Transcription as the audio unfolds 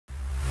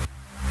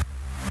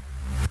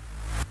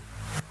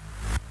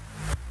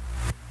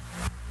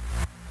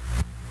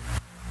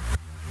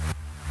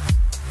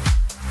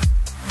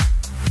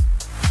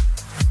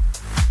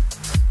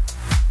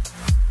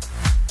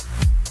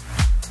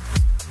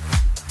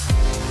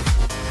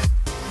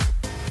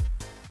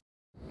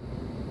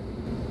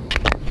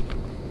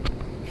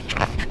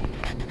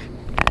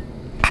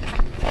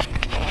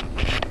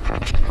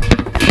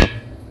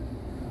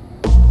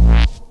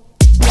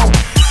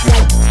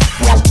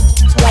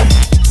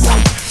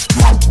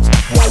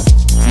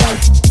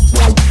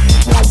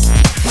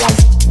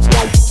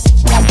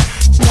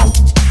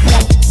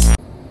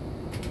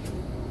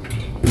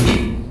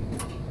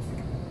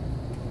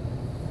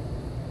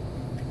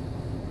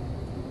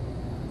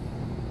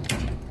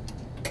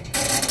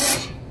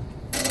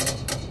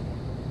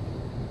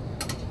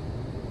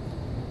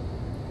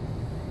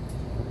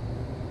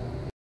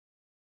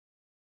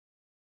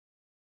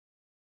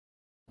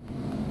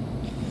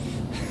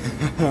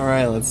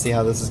Alright, let's see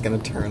how this is gonna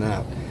turn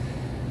out.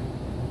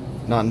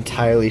 Not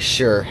entirely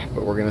sure,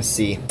 but we're gonna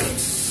see. This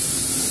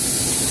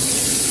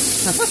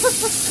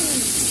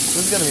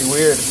is gonna be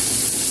weird.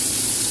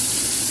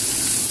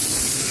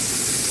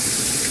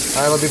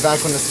 Alright, I'll be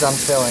back when it's done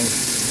filling.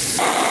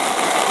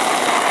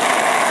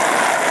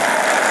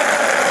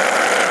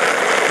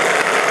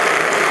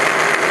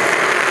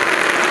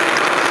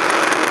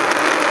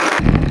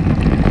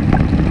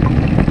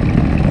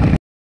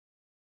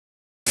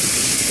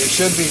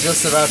 Should be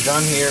just about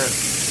done here.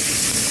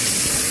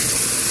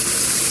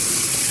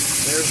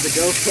 There's the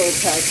GoPro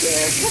back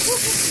there.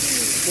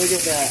 Look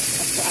at that.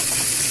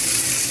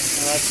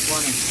 Oh, that's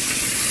funny.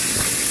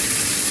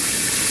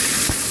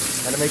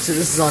 Gotta make sure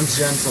this is on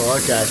gentle.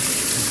 Okay.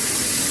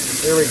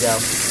 Here we go.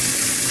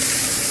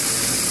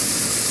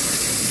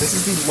 This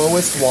is the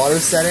lowest water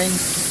setting.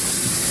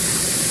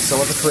 So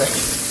what the frick?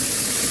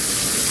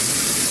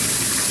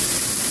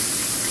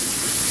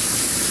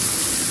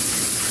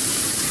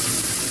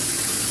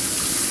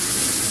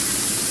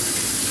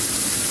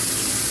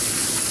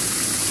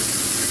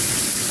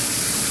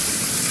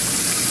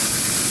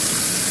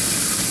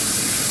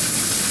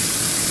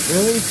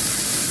 Really?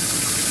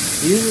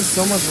 It uses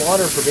so much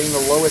water for being the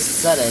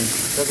lowest setting.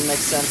 Doesn't make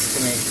sense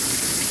to me.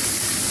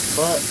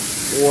 But,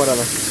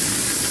 whatever.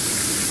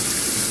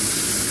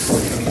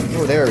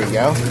 Oh, there we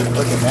go.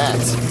 Look at that.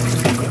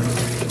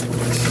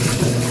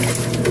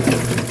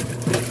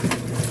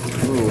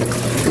 Ooh.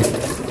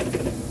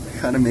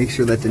 Gotta make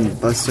sure that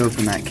didn't bust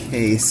open that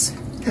case.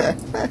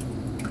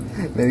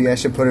 Maybe I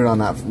should put it on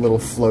that little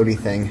floaty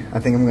thing.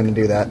 I think I'm gonna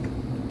do that.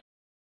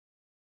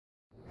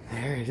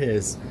 There it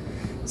is.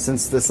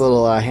 Since this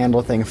little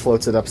handle thing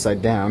floats it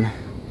upside down,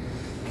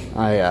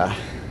 I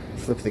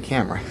flip the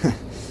camera.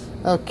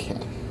 Okay.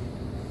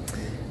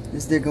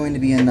 Is there going to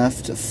be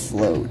enough to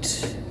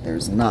float?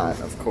 There's not,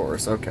 of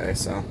course. Okay,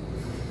 so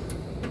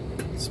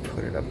let's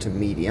put it up to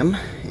medium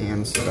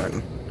and start.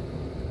 There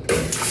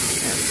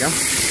we go.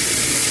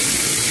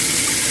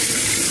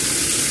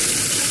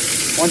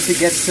 Once it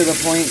gets to the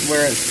point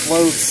where it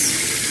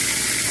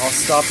floats, I'll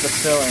stop the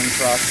filling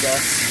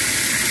process.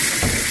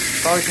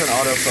 Probably turn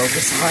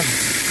autofocus on.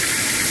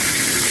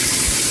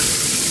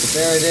 But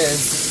there it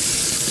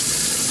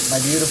is. My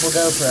beautiful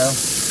GoPro.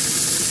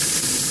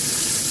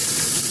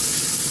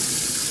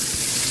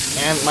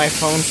 And my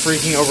phone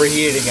freaking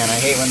overheated again. I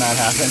hate when that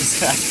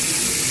happens.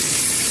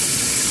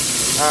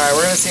 Alright,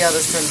 we're gonna see how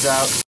this turns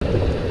out.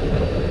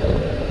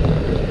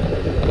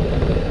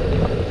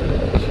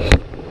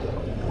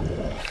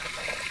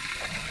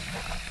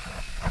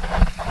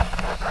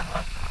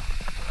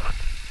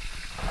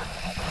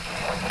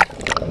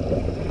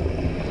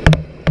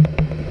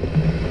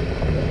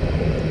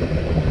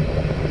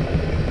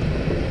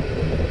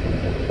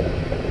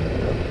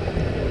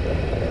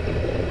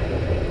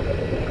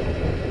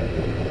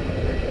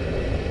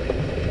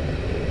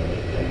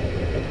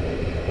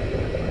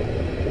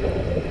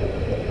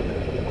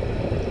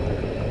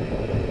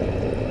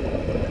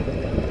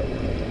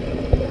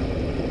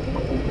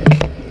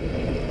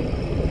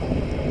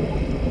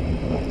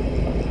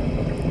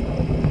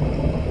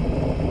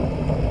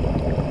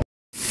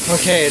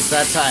 Okay, it's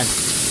that time.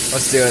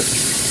 Let's do it.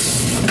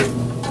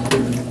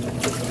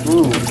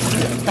 Ooh.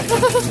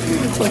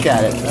 Look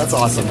at it. That's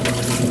awesome.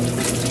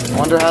 I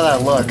wonder how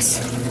that looks.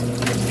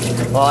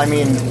 Well, I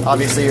mean,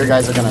 obviously you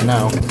guys are gonna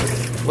know.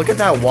 Look at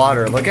that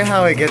water. Look at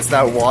how it gets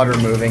that water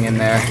moving in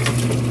there.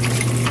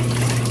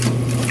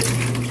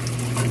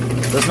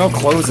 There's no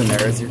clothes in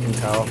there, as you can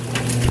tell.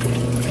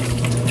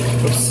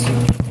 Oops.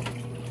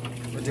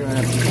 We're doing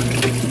it.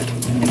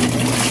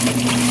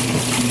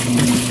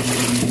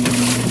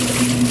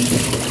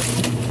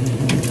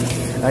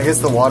 I guess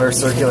the water's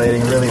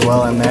circulating really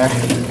well in there.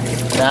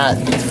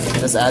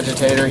 This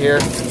agitator here,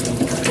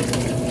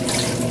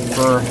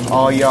 for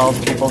all y'all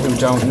people who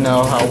don't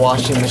know how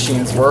washing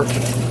machines work.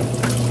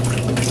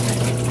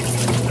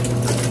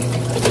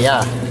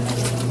 Yeah.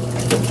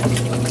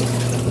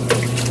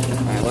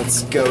 Alright,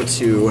 let's go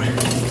to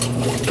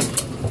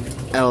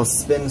L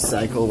spin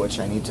cycle, which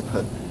I need to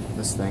put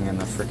this thing in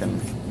the frickin'...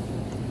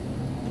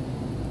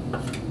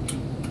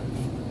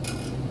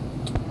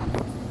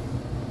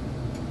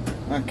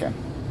 Okay.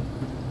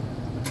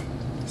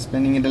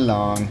 Spinning it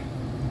along.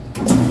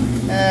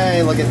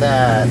 Hey, look at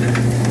that.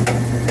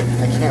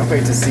 I can't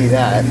wait to see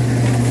that.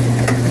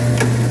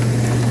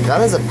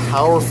 That is a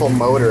powerful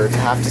motor to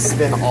have to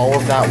spin all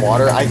of that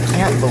water. I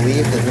can't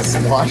believe that this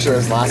washer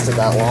has lasted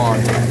that long.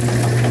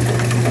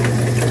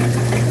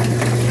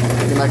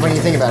 I mean, like, when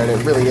you think about it,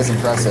 it really is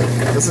impressive.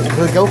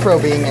 The GoPro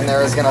being in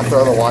there is going to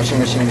throw the washing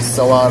machine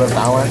so out of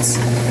balance.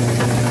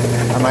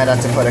 I might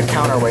have to put a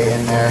counterweight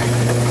in there.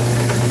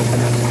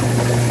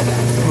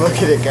 Look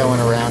at it going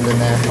around in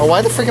there. Oh,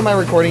 why the frick am I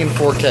recording in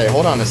 4K?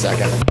 Hold on a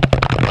second.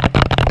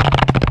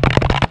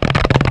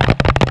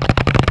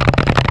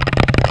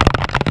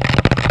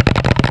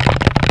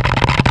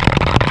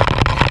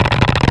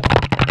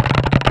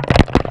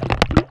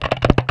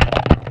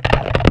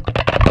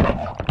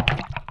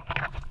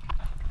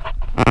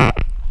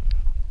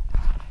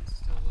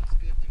 Still looks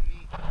good to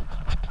me.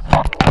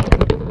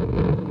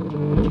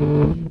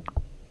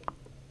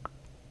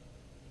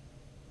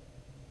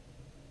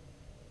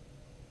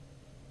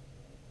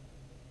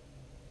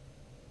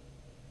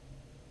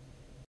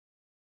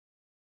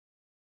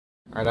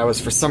 Alright, I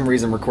was for some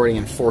reason recording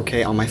in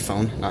 4K on my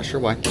phone. Not sure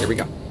why. Here we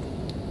go.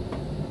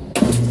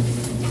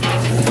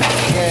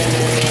 Yay.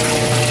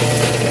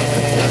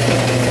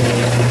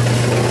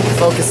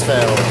 Focus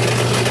failed.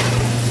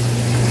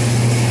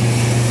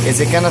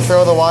 Is it gonna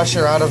throw the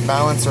washer out of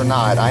balance or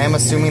not? I am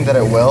assuming that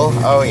it will.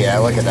 Oh yeah,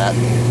 look at that.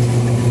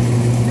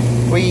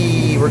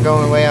 Whee! We're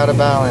going way out of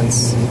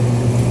balance.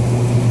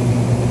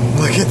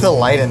 Look at the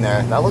light in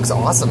there. That looks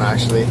awesome,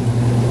 actually.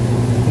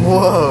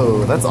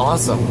 Whoa, that's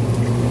awesome.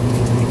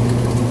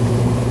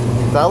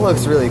 That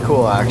looks really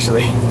cool,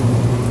 actually.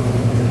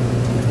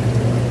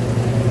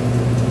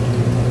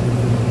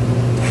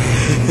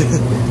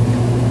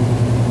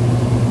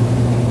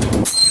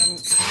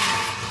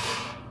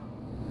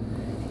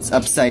 It's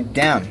upside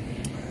down.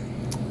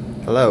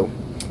 Hello.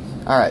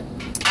 Alright,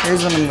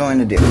 here's what I'm going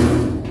to do.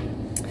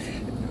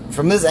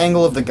 From this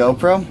angle of the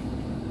GoPro,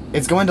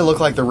 it's going to look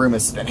like the room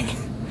is spinning.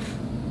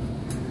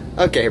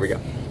 Okay, here we go.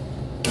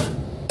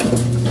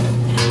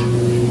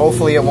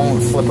 Hopefully it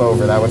won't flip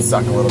over, that would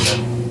suck a little bit.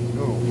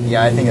 Ooh,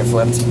 yeah, I think it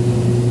flipped.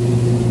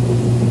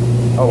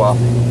 Oh well.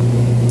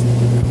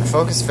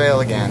 Focus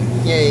fail again.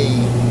 Yay!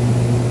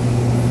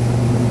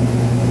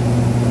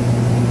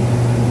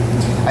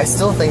 I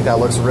still think that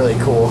looks really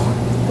cool.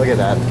 Look at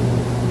that.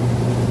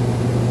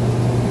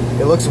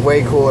 It looks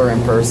way cooler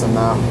in person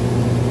though.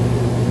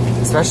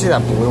 Especially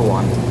that blue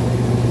one.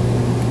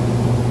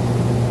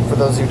 For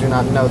those who do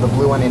not know, the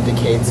blue one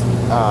indicates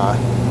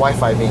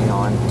Wi-Fi being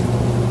on.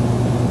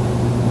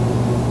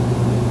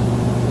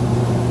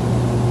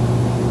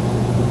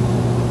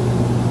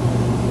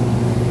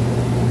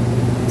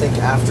 I think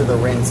after the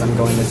rinse I'm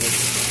going to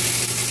just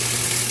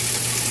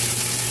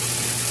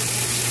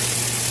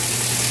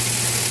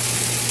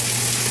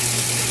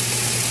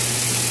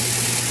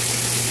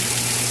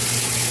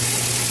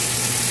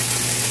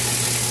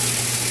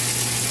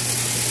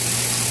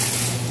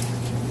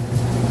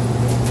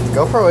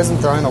GoPro isn't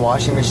throwing the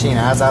washing machine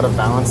as out of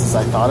balance as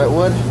I thought it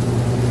would,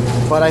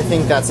 but I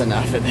think that's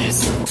enough of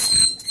this.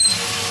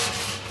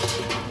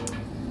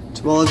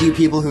 To all of you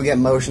people who get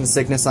motion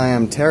sickness, I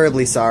am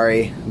terribly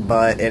sorry,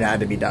 but it had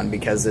to be done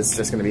because it's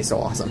just going to be so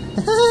awesome.